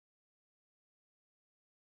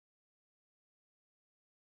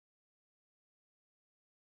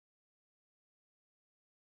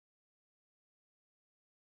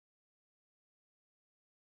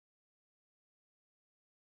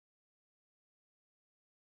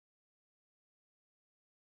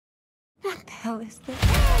What the hell is this? So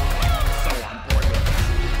on board with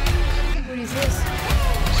this. What is this?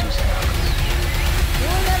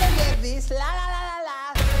 You'll never get this. La la la la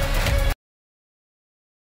la.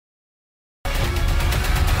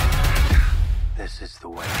 This is the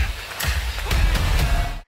way.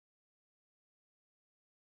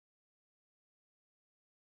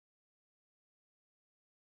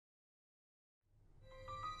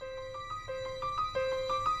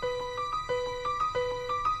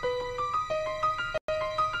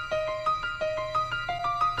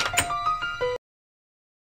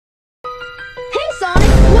 Sonic,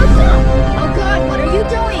 what's up? Oh god, what are you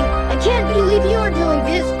doing? I can't believe you are doing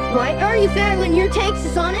this. Why are you failing your takes,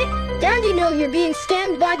 Sonic? Don't you know you're being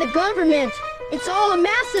scammed by the government? It's all a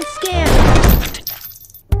massive scam.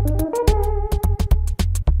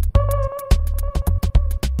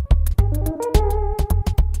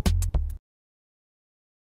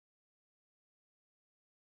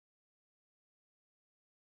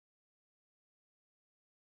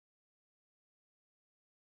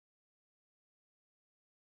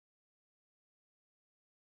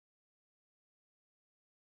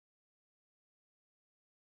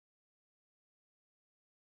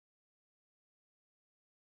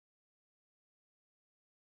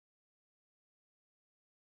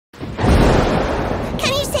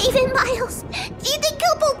 Even Miles, do you think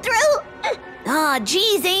he'll pull through? Aw,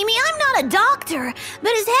 geez, Amy, I'm not a doctor,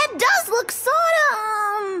 but his head does look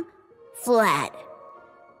sorta, flat.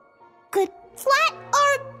 Good flat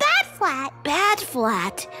or bad flat? Bad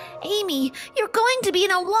flat. Amy, you're going to be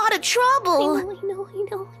in a lot of trouble. I know. You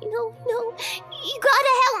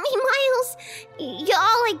gotta help me, Miles. You're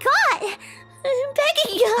all I got. I'm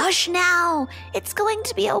begging you. Hush now. It's going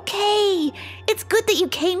to be okay. It's good that you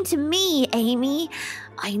came to me, Amy.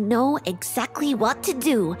 I know exactly what to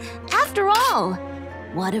do. After all,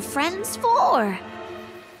 what are friends for?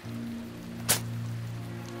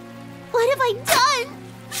 What have I done?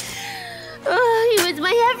 He was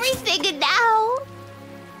my everything, and now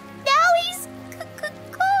he's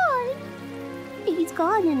gone. He's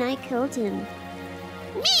gone, and I killed him.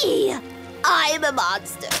 Me? I'm a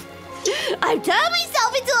monster. I've turned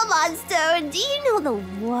myself into a monster, and do you know the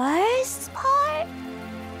worst part?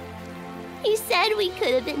 He said we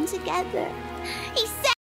could have been together. He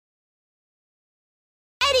said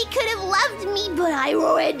he could have loved me, but I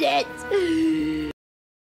ruined it.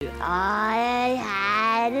 I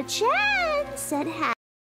had a chance at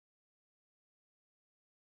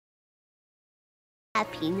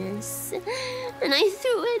happiness, and I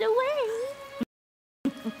threw it away.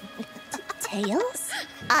 Tails?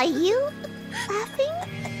 Are you laughing?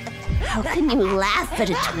 How can you laugh at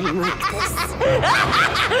a time like this?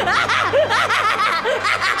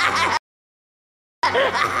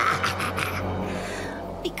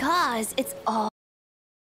 Because it's all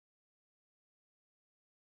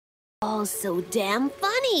so damn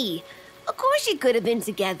funny. Of course you could have been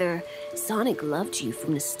together. Sonic loved you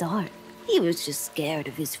from the start. He was just scared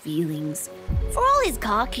of his feelings. For all his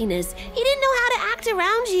cockiness, he didn't know how to act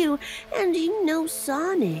around you. And you know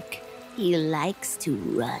Sonic, he likes to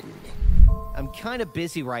run. I'm kind of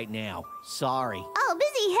busy right now. Sorry. Oh,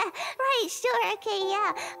 busy? Right, sure, okay,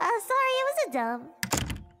 yeah. Sorry, it was a dumb.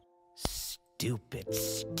 Stupid.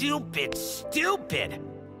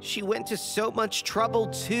 She went to so much trouble,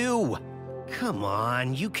 too. Come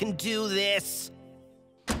on, you can do this.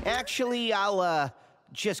 Actually, I'll,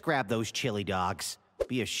 just grab those chili dogs.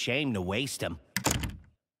 Be a shame to waste them.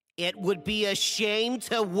 It would be a shame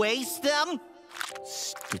to waste them?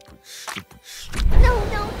 Stupid. No!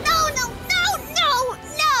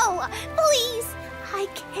 Please! I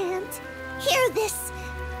can't hear this.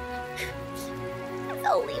 If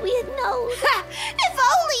only we had known. If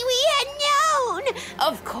only we had known!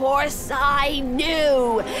 Of course I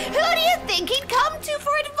knew! Who do you think he'd come to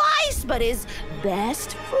for advice but his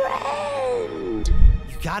best friend?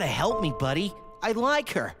 You gotta help me, buddy. I like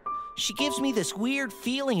her. She gives me this weird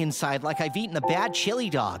feeling inside like I've eaten a bad chili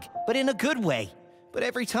dog, but in a good way. But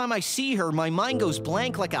every time I see her, my mind goes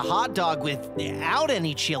blank like a hot dog without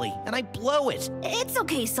any chili, and I blow it. It's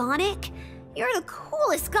okay, Sonic. You're the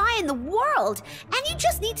coolest guy in the world, and you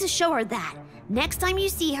just need to show her that. Next time you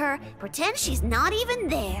see her, pretend she's not even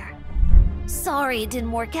there. Sorry it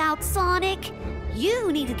didn't work out, Sonic.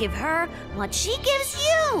 You need to give her what she gives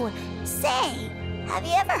you. Say, have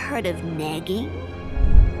you ever heard of negging?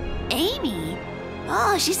 Amy?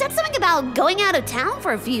 Oh, she said something about going out of town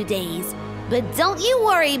for a few days. But don't you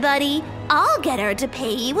worry, buddy. I'll get her to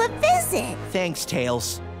pay you a visit. Thanks,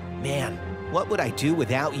 Tails. Man, what would I do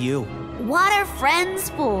without you? What are friends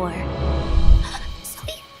for? So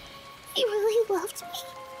you really loved me?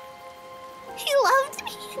 He loved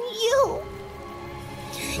me and you.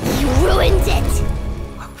 You ruined it.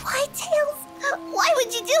 Why, Tails? Why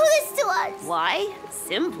would you do this to us? Why?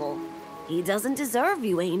 Simple. He doesn't deserve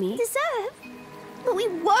you, Amy. Deserve? But we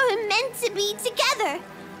were meant to be together.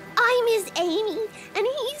 I'm his Amy, and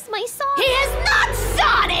he's my Sonic. He is not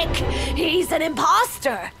Sonic! He's an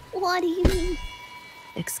imposter! What do you mean?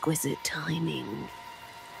 Exquisite timing.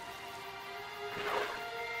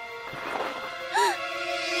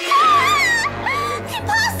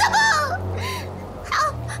 Impossible!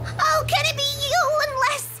 How can it be you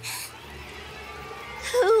unless...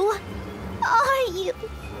 Who are you?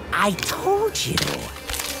 I told you.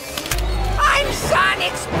 I'm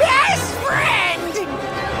Sonic's best friend!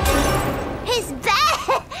 His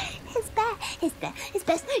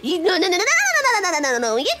best. You no.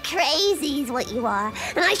 You're crazy, is what you are,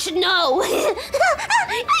 and I should know. You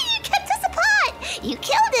kept us apart. You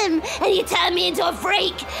killed him, and you turned me into a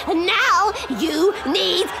freak, and now you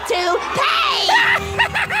need to pay.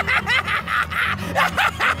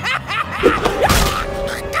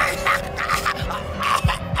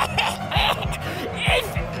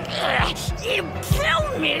 If you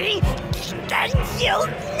kill me, then you'll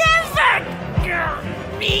never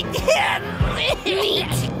meet him. Meet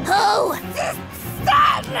who?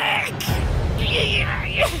 Sonic!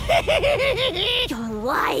 You're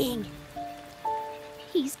lying.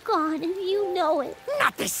 He's gone, and you know it.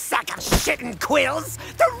 Not this sack of shit and quills!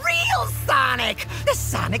 The real Sonic! The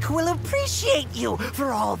Sonic who will appreciate you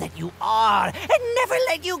for all that you are and never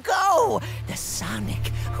let you go! The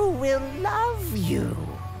Sonic who will love you!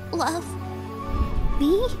 Love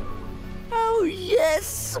me? Oh,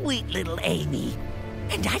 yes, sweet little Amy.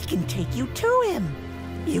 And I can take you to him.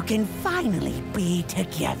 You can finally be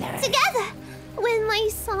together. Together with my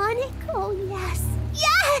Sonic? Oh, yes.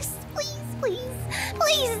 Yes!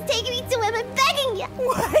 Please take me to him. I'm begging you.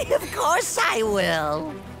 Why, of course I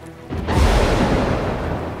will.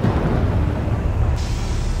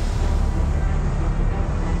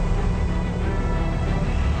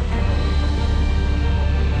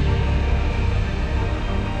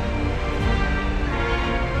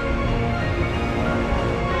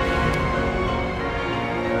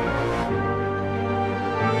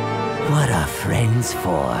 What are friends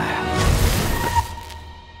for?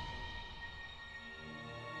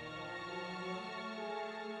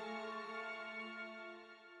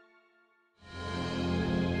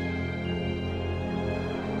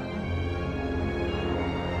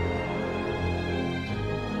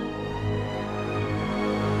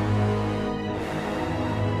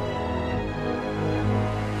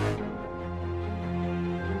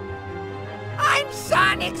 I'm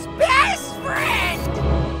Sonic's best friend!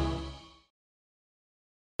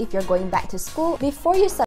 If you're going back to school, before you